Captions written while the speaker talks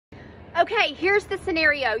Okay, here's the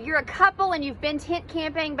scenario. You're a couple and you've been tent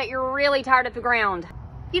camping, but you're really tired of the ground.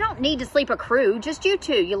 You don't need to sleep a crew, just you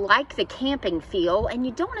two. You like the camping feel and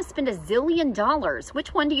you don't want to spend $1 zillion.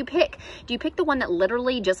 Which one do you pick? Do you pick the one that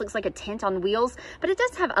literally just looks like a tent on wheels, but it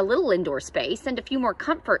does have a little indoor space and a few more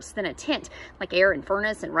comforts than a tent, like air and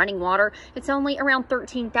furnace and running water? It's only around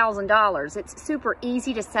 $13,000. It's super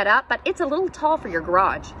easy to set up, but it's a little tall for your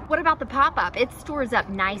garage. What about the pop-up? It stores up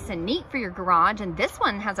nice and neat for your garage, and this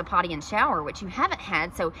one has a potty and shower, which you haven't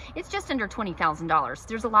had, so it's just under $20,000.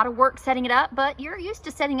 There's a lot of work setting it up, but you're used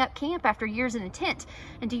to setting up camp after years in a tent.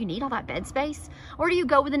 And do you need all that bed space? Or do you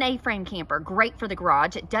go with an A-frame camper? Great for the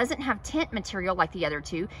garage. It doesn't have tent material like the other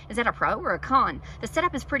two. Is that a pro or a con? The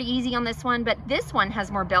setup is pretty easy on this one, but this one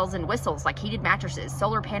has more bells and whistles like heated mattresses,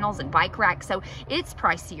 solar panels, and bike racks, so it's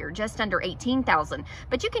pricier, just under $18,000.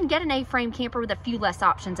 But you can get an A-frame camper with a few less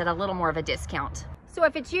options at a little more of a discount. So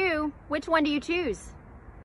if it's you, which one do you choose?